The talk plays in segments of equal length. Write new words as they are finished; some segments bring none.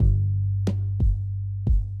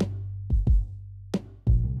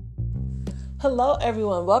Hello,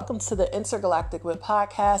 everyone. Welcome to the Intergalactic Wit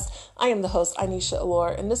Podcast. I am the host, Anisha Allure,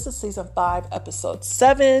 and this is Season 5, Episode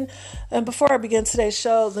 7. And before I begin today's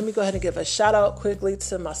show, let me go ahead and give a shout out quickly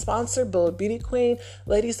to my sponsor, Bold Beauty Queen.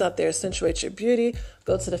 Ladies out there, accentuate your beauty.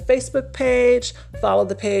 Go to the Facebook page, follow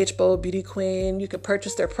the page, Bold Beauty Queen. You can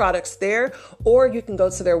purchase their products there, or you can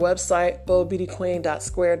go to their website,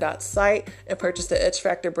 boldbeautyqueen.square.site, and purchase the Edge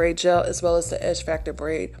Factor Braid Gel as well as the Edge Factor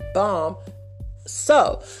Braid Balm.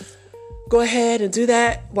 So, go ahead and do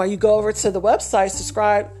that while you go over to the website,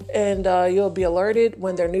 subscribe, and you'll be alerted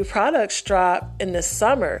when their new products drop in the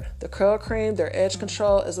summer. The curl cream, their edge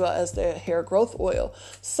control, as well as their hair growth oil.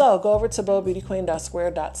 So go over to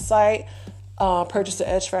boldbeautyqueen.square.site, purchase the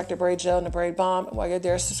Edge Factor Braid Gel and the Braid Balm. While you're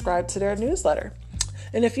there, subscribe to their newsletter.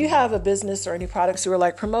 And if you have a business or any products you would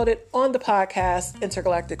like promoted on the podcast,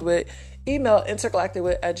 Intergalactic Wit, email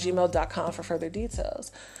intergalacticwit@gmail.com for further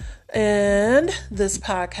details. And this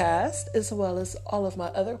podcast, as well as all of my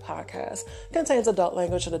other podcasts, contains adult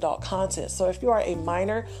language and adult content. So if you are a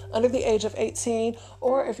minor under the age of 18,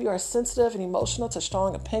 or if you are sensitive and emotional to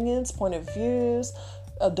strong opinions, point of views,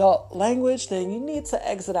 adult language, then you need to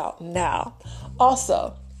exit out now.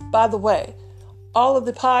 Also, by the way, all of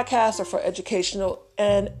the podcasts are for educational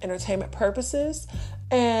and entertainment purposes.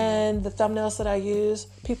 And the thumbnails that I use,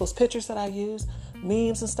 people's pictures that I use,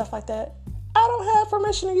 memes and stuff like that, I don't have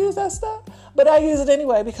permission to use that stuff, but I use it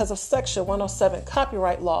anyway because of Section 107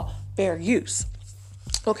 copyright law, fair use.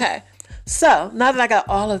 Okay, so now that I got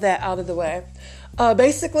all of that out of the way,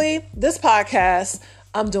 basically this podcast,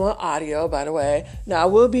 I'm doing audio, by the way. Now I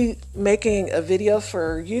will be making a video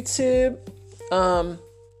for YouTube.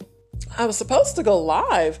 I was supposed to go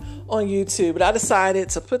live on YouTube, but I decided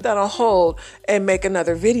to put that on hold and make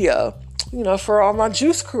another video, for all my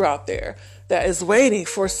juice crew out there that is waiting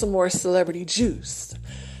for some more celebrity juice.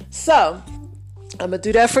 So I'm going to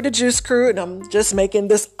do that for the juice crew, and I'm just making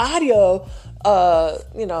this audio,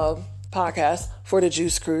 podcast for the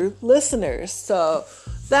juice crew listeners. So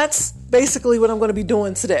that's basically what I'm going to be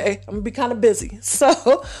doing today. I'm going to be kind of busy.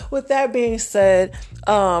 So with that being said,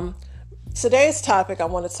 today's topic I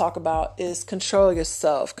want to talk about is control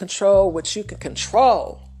yourself. Control what you can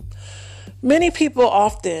control. Many people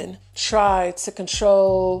often try to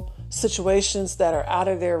control situations that are out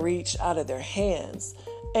of their reach, out of their hands.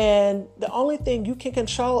 And the only thing you can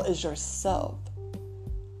control is yourself.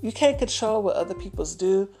 You can't control what other people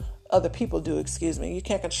do. You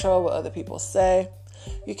can't control what other people say.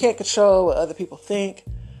 You can't control what other people think.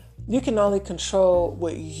 You can only control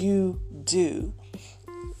what you do.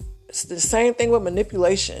 It's the same thing with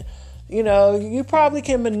manipulation. You probably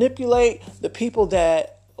can manipulate the people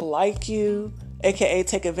that like you, aka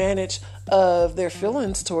take advantage of their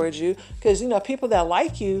feelings towards you, because people that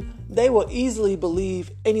like you, they will easily believe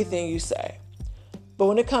anything you say. But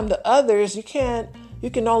when it comes to others, you can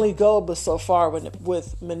only go but so far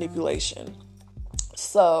with manipulation.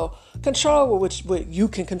 So control what you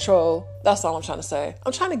can control. That's all I'm trying to say.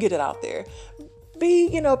 I'm trying to get it out there.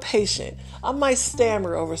 Be, patient. I might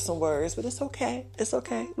stammer over some words, but it's okay. It's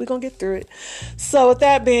okay. We're going to get through it. So with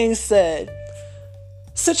that being said,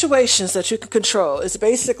 situations that you can control is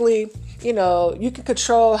basically, you can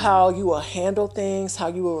control how you will handle things, how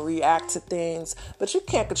you will react to things, but you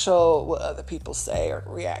can't control what other people say or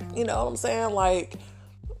react. You know what I'm saying? Like,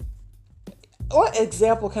 what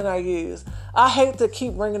example can I use? I hate to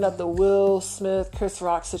keep bringing up the Will Smith, Chris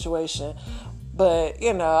Rock situation, but,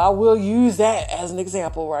 I will use that as an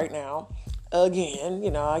example right now. Again,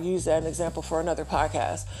 I use that as an example for another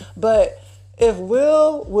podcast. But if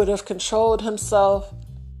Will would have controlled himself,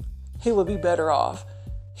 he would be better off.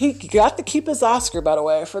 He got to keep his Oscar, by the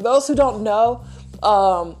way. For those who don't know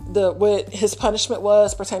what his punishment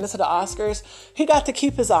was pertaining to the Oscars, he got to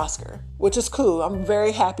keep his Oscar, which is cool. I'm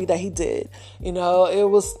very happy that he did. It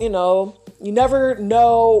was, you never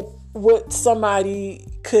know what somebody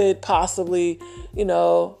could possibly,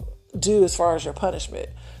 do as far as your punishment,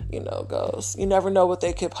 goes. You never know what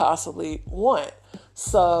they could possibly want.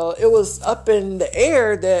 So it was up in the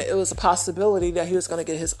air that it was a possibility that he was going to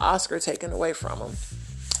get his Oscar taken away from him.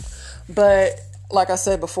 But like I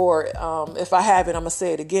said before, if I haven't, I'm going to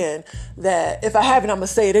say it again, that if I haven't, I'm going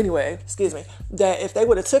to say it anyway, that if they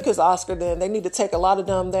would have took his Oscar, then they need to take a lot of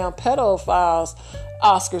them damn pedophiles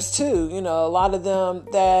Oscars too. A lot of them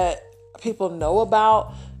that people know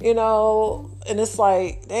about, and it's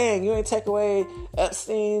like, dang, you ain't take away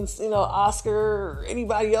Epstein's, Oscar or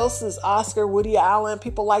anybody else's Oscar, Woody Allen,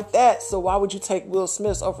 people like that. So why would you take Will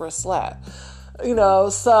Smith's over a slap?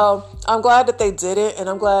 So I'm glad that they did it. And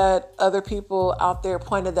I'm glad other people out there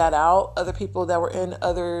pointed that out. Other people that were in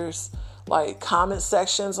others like comment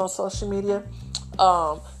sections on social media.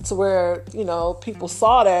 to where, people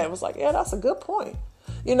saw that and was like, yeah, that's a good point.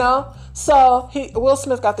 So Will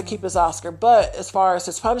Smith got to keep his Oscar, but as far as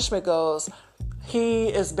his punishment goes, he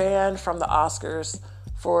is banned from the Oscars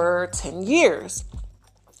for 10 years.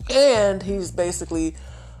 And he's basically,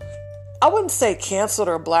 I wouldn't say canceled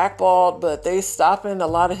or blackballed, but they stopping a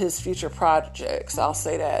lot of his future projects. I'll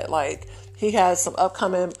say that. Like, he has some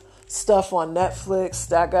upcoming stuff on Netflix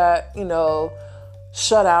that got,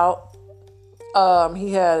 shut out.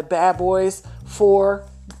 He had Bad Boys 4.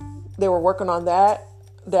 They were working on that.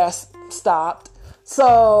 That's stopped.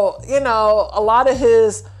 So, a lot of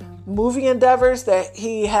his movie endeavors that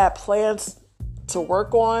he had plans to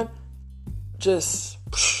work on just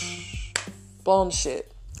blown to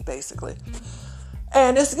shit, basically.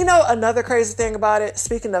 And it's, another crazy thing about it,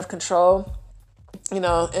 speaking of control,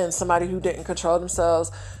 and somebody who didn't control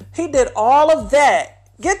themselves, he did all of that.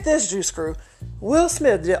 Get this, Juice Crew. Will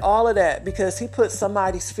Smith did all of that because he put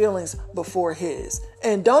somebody's feelings before his.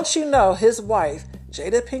 And don't you know, his wife,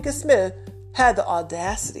 Jada Pinkett Smith, had the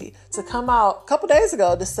audacity to come out a couple days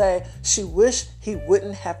ago to say she wished he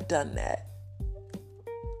wouldn't have done that.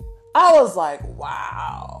 I was like,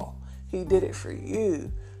 wow, he did it for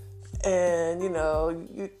you. And,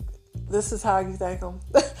 this is how you thank him.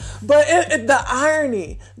 But the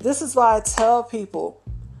irony, this is why I tell people,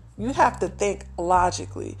 you have to think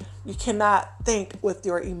logically. You cannot think with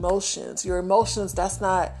your emotions. Your emotions, that's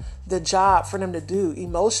not the job for them to do.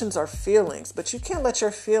 Emotions are feelings, but you can't let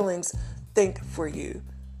your feelings think for you.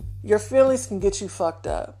 Your feelings can get you fucked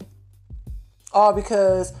up. All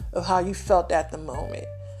because of how you felt at the moment.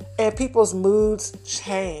 And people's moods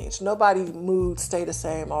change. Nobody's moods stay the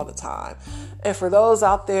same all the time. And for those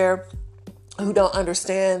out there who don't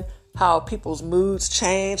understand how people's moods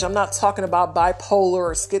change, I'm not talking about bipolar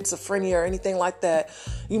or schizophrenia or anything like that.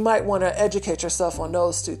 You might want to educate yourself on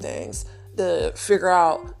those two things to figure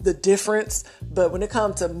out the difference. But when it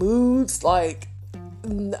comes to moods, like,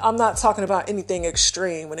 I'm not talking about anything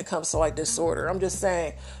extreme when it comes to like disorder. I'm just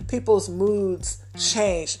saying people's moods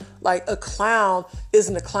change. Like, a clown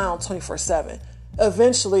isn't a clown 24/7.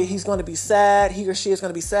 Eventually he's going to be sad. He or she is going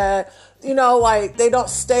to be sad. Like, they don't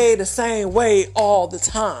stay the same way all the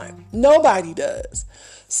time. Nobody does.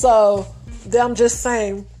 So I'm just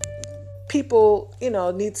saying people,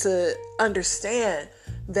 need to understand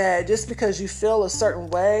that just because you feel a certain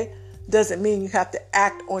way doesn't mean you have to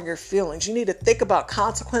act on your feelings. You need to think about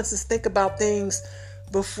consequences, think about things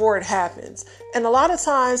before it happens. And a lot of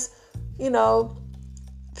times,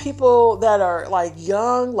 people that are like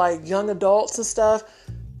young adults and stuff,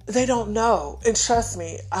 they don't know. And trust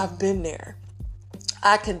me, I've been there.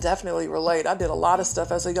 I can definitely relate. I did a lot of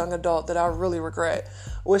stuff as a young adult that I really regret.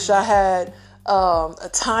 Wish I had a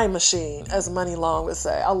time machine, as Money Long would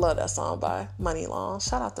say. I love that song by Money Long.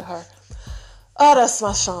 Shout out to her. Oh, that's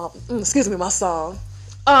my song. My song.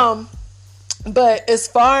 But as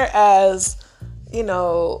far as,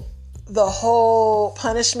 the whole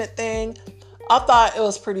punishment thing, I thought it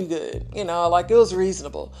was pretty good. Like, it was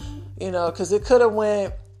reasonable, because it could have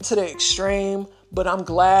went to the extreme, but I'm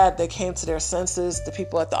glad they came to their senses, the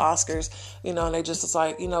people at the Oscars, and they just was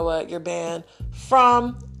like, you know what, you're banned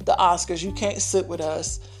from the Oscars. You can't sit with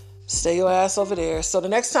us. Stay your ass over there. So the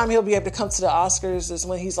next time he'll be able to come to the Oscars is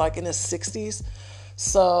when he's like in his 60s.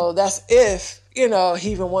 So that's if, he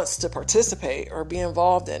even wants to participate or be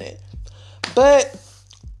involved in it. But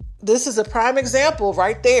this is a prime example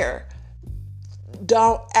right there.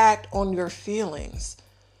 Don't act on your feelings.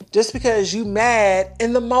 Just because you mad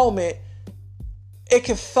in the moment, it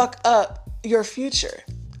can fuck up your future.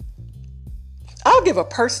 I'll give a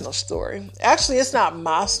personal story. Actually, it's not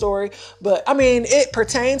my story, but it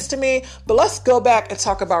pertains to me. But let's go back and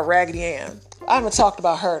talk about Raggedy Ann. I haven't talked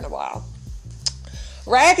about her in a while.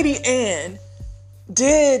 Raggedy Ann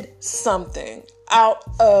did something out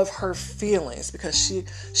of her feelings because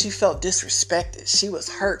she felt disrespected. She was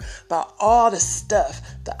hurt by all the stuff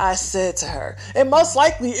that I said to her. And most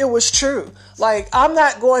likely it was true. Like, I'm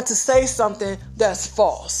not going to say something that's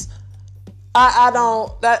false.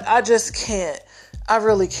 I just can't. I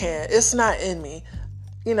really can't. It's not in me.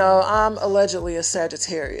 I'm allegedly a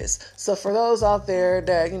Sagittarius. So for those out there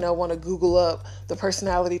that, want to Google up the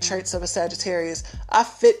personality traits of a Sagittarius, I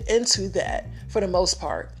fit into that for the most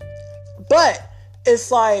part. But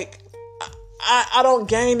it's like, I don't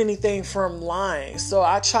gain anything from lying. So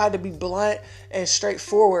I try to be blunt and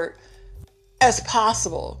straightforward as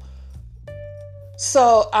possible.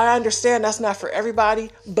 So I understand that's not for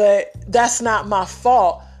everybody, but that's not my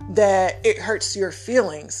fault that it hurts your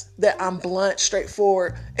feelings that I'm blunt,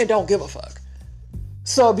 straightforward, and don't give a fuck.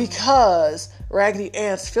 So because Raggedy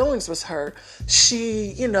Ann's feelings was hurt,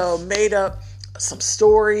 she, made up some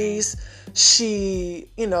stories. She,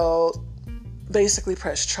 basically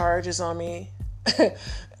pressed charges on me.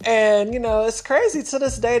 And, it's crazy to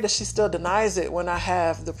this day that she still denies it when I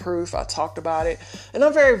have the proof. I talked about it. And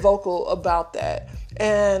I'm very vocal about that.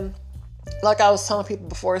 And like I was telling people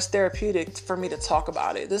before, it's therapeutic for me to talk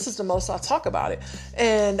about it. This is the most I talk about it.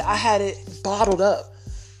 And I had it bottled up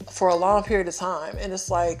for a long period of time. And it's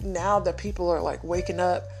like now that people are like waking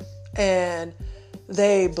up and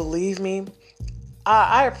they believe me,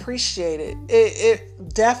 I appreciate it.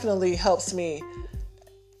 It definitely helps me.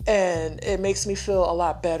 And it makes me feel a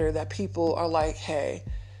lot better that people are like, hey,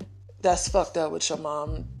 that's fucked up what your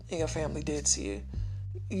mom and your family did to you.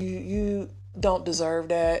 You don't deserve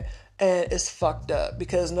that. And it's fucked up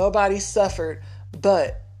because nobody suffered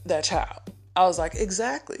but that child. I was like,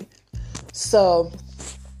 exactly. So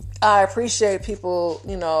I appreciate people,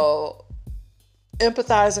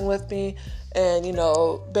 empathizing with me and,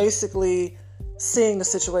 basically seeing the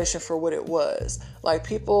situation for what it was. Like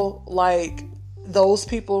people like those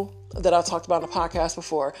people that I talked about in the podcast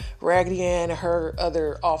before, Raggedy Ann and her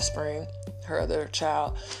other offspring, her other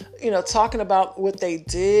child, talking about what they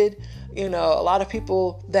did. A lot of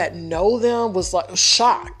people that know them was like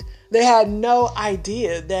shocked. They had no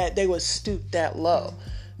idea that they would stoop that low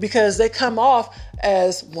because they come off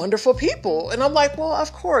as wonderful people. And I'm like, well,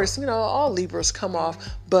 of course, all Libras come off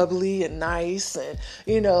bubbly and nice and,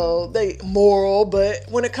 they moral. But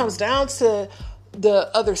when it comes down to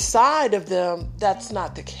the other side of them, that's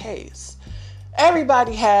not the case.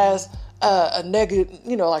 Everybody has a negative,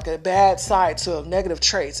 like a bad side to a negative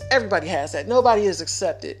traits. Everybody has that. Nobody is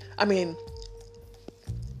accepted. I mean,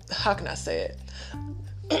 how can I say it?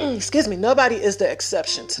 Excuse me. Nobody is the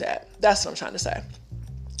exception to that. That's what I'm trying to say.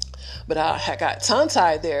 But I got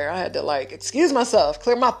tongue-tied there. I had to excuse myself,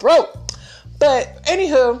 clear my throat. But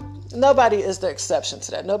anywho, nobody is the exception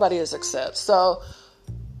to that. Nobody is accept. So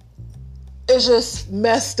it's just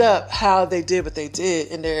messed up how they did what they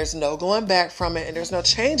did, and there's no going back from it, and there's no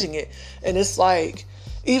changing it. And it's like,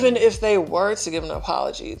 even if they were to give an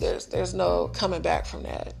apology, there's no coming back from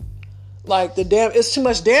that. Like it's too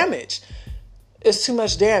much damage. It's too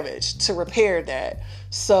much damage to repair that.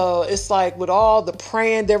 So it's like with all the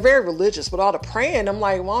praying, they're very religious. With all the praying, I'm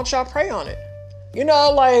like, why don't y'all pray on it?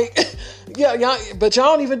 Yeah, y'all, but y'all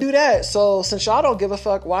don't even do that. So since y'all don't give a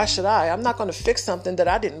fuck, why should I? I'm not going to fix something that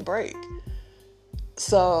I didn't break.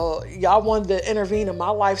 So y'all wanted to intervene in my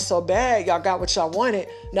life so bad. Y'all got what y'all wanted.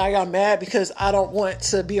 Now y'all mad because I don't want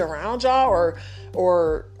to be around y'all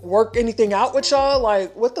or work anything out with y'all.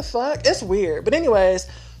 Like, what the fuck? It's weird. But anyways,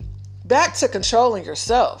 back to controlling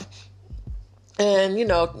yourself. And,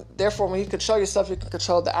 therefore, when you control yourself, you can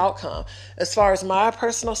control the outcome. As far as my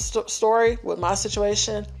personal story with my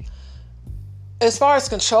situation, as far as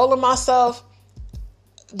controlling myself,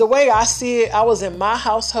 the way I see it, I was in my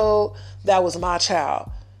household. That was my child.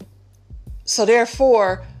 So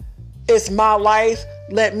therefore, it's my life.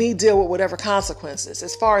 Let me deal with whatever consequences.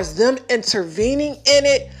 As far as them intervening in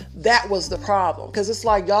it, that was the problem. Because it's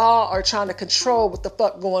like y'all are trying to control what the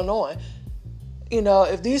fuck going on.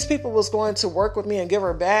 If these people was going to work with me and give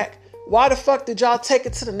her back, why the fuck did y'all take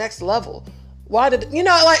it to the next level? Why did,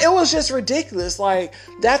 it was just ridiculous. Like,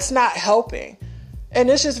 that's not helping. And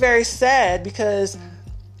it's just very sad because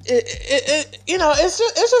it's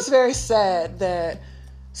just very sad that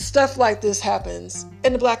stuff like this happens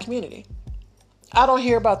in the Black community. I don't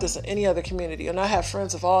hear about this in any other community, and I have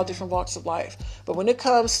friends of all different walks of life. But when it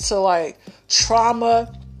comes to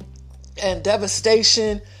trauma and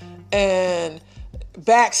devastation and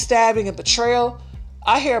backstabbing and betrayal,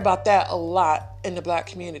 I hear about that a lot in the Black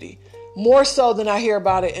community. More so than I hear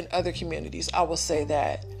about it in other communities, I will say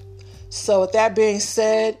that. So with that being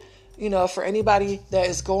said, for anybody that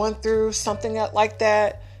is going through something like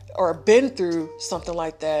that or been through something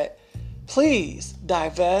like that, please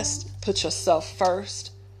divest, put yourself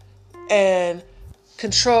first, and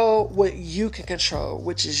control what you can control,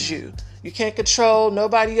 which is you. You can't control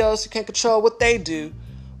nobody else. You can't control what they do,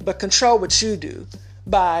 but control what you do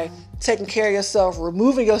by taking care of yourself,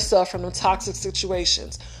 removing yourself from the toxic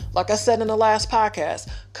situations. Like I said in the last podcast,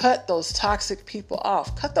 cut those toxic people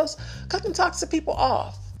off. Cut them toxic people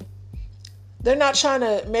off. They're not trying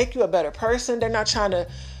to make you a better person. They're not trying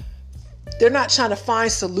to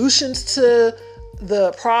find solutions to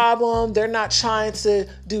the problem. They're not trying to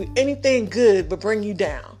do anything good but bring you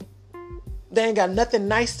down. They ain't got nothing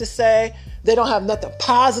nice to say. They don't have nothing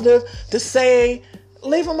positive to say.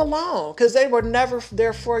 Leave them alone because they were never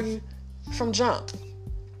there for you from jump.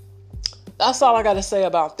 That's all I got to say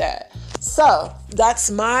about that. So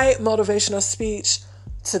that's my motivational speech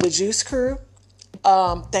to the Juice Crew.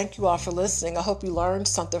 Thank you all for listening. I hope you learned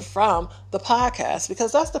something from the podcast,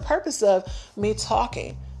 because that's the purpose of me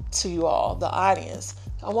talking to you all, the audience.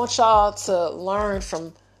 I want y'all to learn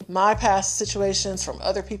from my past situations, from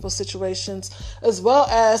other people's situations, as well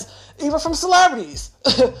as even from celebrities.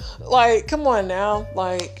 Like, come on now.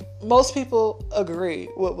 Like, most people agree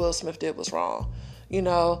what Will Smith did was wrong. You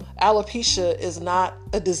know, alopecia is not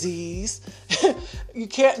a disease. You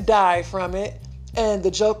can't die from it. And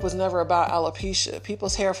the joke was never about alopecia.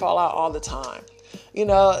 People's hair fall out all the time. You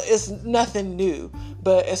know, it's nothing new.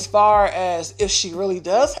 But as far as if she really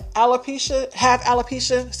does have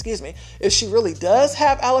alopecia, if she really does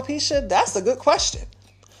have alopecia, that's a good question.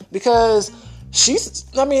 Because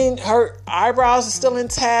her eyebrows are still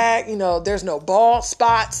intact. You know, there's no bald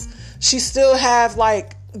spots. She still have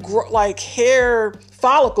like hair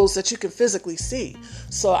follicles that you can physically see.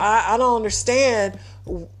 So I don't understand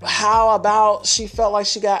how about she felt like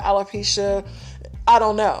she got alopecia. I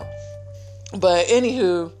don't know. But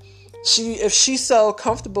anywho, if she's so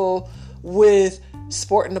comfortable with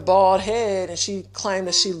sporting the bald head and she claimed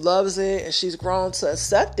that she loves it and she's grown to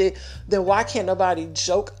accept it, then why can't nobody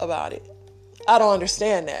joke about it? I don't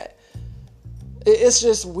understand that. It's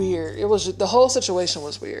just weird. The whole situation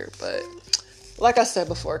was weird. But like I said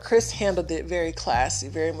before, Chris handled it very classy,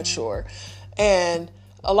 very mature. And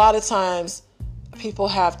a lot of times people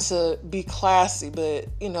have to be classy, but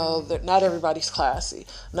you know, not everybody's classy.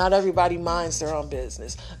 Not everybody minds their own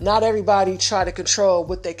business. Not everybody try to control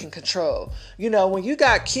what they can control. You know, when you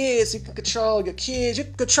got kids, you can control your kids. You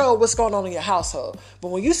can control what's going on in your household. But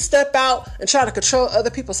when you step out and try to control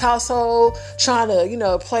other people's household, trying to, you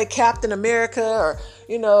know, play Captain America or,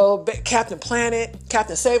 you know, Captain Planet,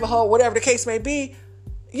 Captain Save-A-Ho, whatever the case may be,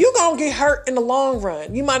 you're going to get hurt in the long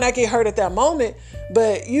run. You might not get hurt at that moment,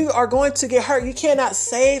 but you are going to get hurt. You cannot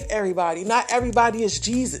save everybody. Not everybody is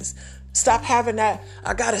Jesus. Stop having that,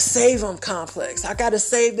 I got to save them complex. I got to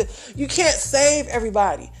save You can't save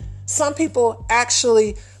everybody. Some people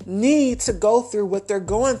actually need to go through what they're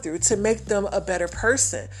going through to make them a better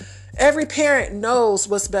person. Every parent knows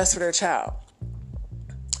what's best for their child.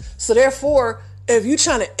 So therefore, if you're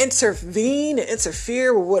trying to intervene and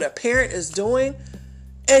interfere with what a parent is doing,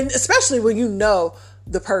 and especially when you know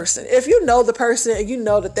the person. If you know the person and you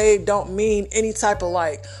know that they don't mean any type of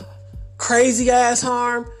like crazy ass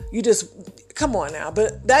harm, you just, come on now.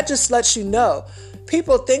 But that just lets you know.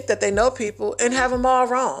 People think that they know people and have them all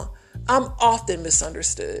wrong. I'm often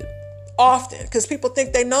misunderstood. Often. Because people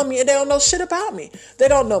think they know me and they don't know shit about me. They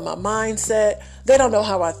don't know my mindset. They don't know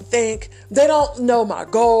how I think. They don't know my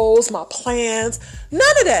goals, my plans.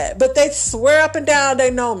 None of that. But they swear up and down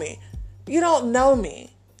they know me. You don't know me.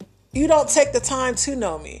 You don't take the time to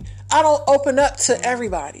know me. I don't open up to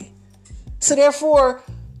everybody. So therefore,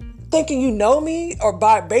 thinking you know me or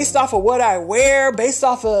based off of what I wear, based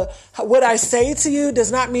off of what I say to you, does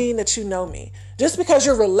not mean that you know me. Just because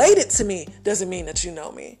you're related to me doesn't mean that you know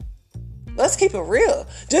me. Let's keep it real.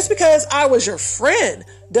 Just because I was your friend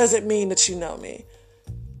doesn't mean that you know me.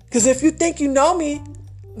 Because if you think you know me,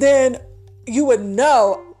 then you would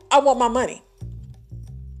know I want my money.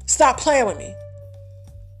 Stop playing with me.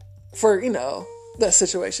 For, you know, the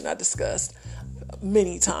situation I discussed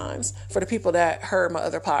many times. For the people that heard my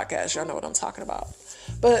other podcast, y'all know what I'm talking about.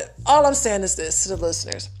 But all I'm saying is this to the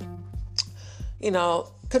listeners. You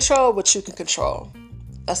know, control what you can control.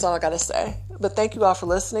 That's all I got to say. But thank you all for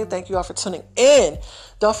listening. Thank you all for tuning in.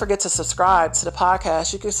 Don't forget to subscribe to the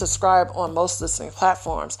podcast. You can subscribe on most listening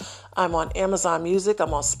platforms. I'm on Amazon Music.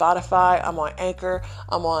 I'm on Spotify. I'm on Anchor.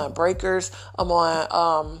 I'm on Breakers. I'm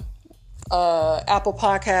on Apple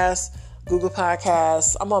Podcasts, Google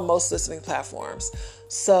Podcasts. I'm on most listening platforms.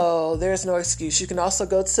 So there's no excuse. You can also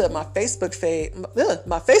go to my Facebook page,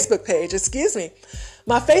 My Facebook page,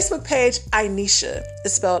 Inesha.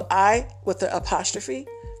 It's spelled I with an apostrophe,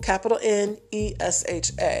 capital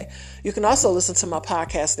Nesha. You can also listen to my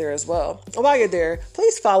podcast there as well. And while you're there,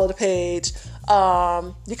 please follow the page.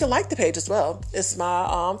 You can like the page as well. It's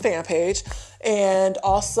my fan page. And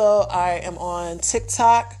also I am on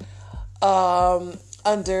TikTok.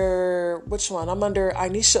 Under which one? I'm under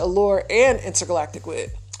Inesha Allure and Intergalactic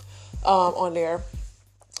Wit on there.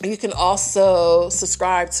 You can also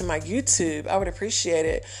subscribe to my YouTube. I would appreciate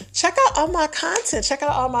it. Check out all my content. Check out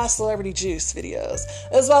all my Celebrity Juice videos,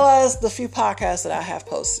 as well as the few podcasts that I have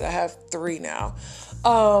posted. I have 3 now.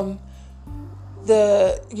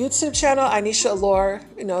 The YouTube channel, Inesha Allure,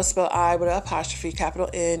 you know, spelled I with an apostrophe, capital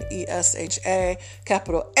Nesha,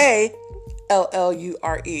 capital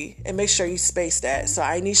ALLURE. And make sure you space that. So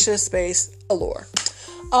Inesha space Allure.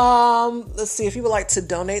 Let's see, if you would like to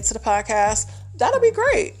donate to the podcast, that'll be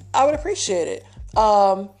great. I would appreciate it.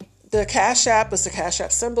 the Cash App is the Cash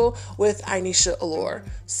App symbol with Inesha Allure.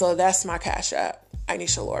 So that's my Cash App,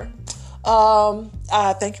 Inesha Allure.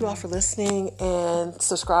 Thank you all for listening and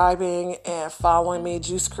subscribing and following me,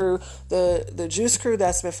 Juice Crew. The Juice Crew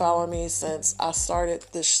that's been following me since I started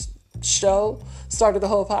this started the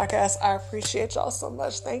whole podcast. I appreciate y'all so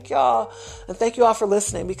much. Thank y'all. And thank you all for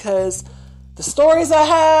listening, because the stories I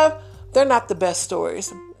have, they're not the best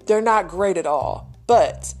stories. They're not great at all,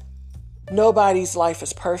 but nobody's life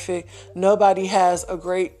is perfect. Nobody has a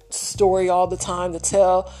great story all the time to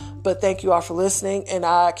tell. But thank you all for listening. And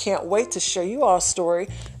I can't wait to share you all's story.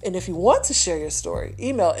 And if you want to share your story,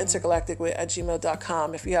 email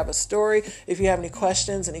intergalacticwit@gmail.com. If you have a story, if you have any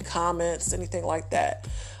questions, any comments, anything like that.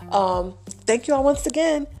 Thank you all once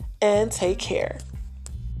again, and take care.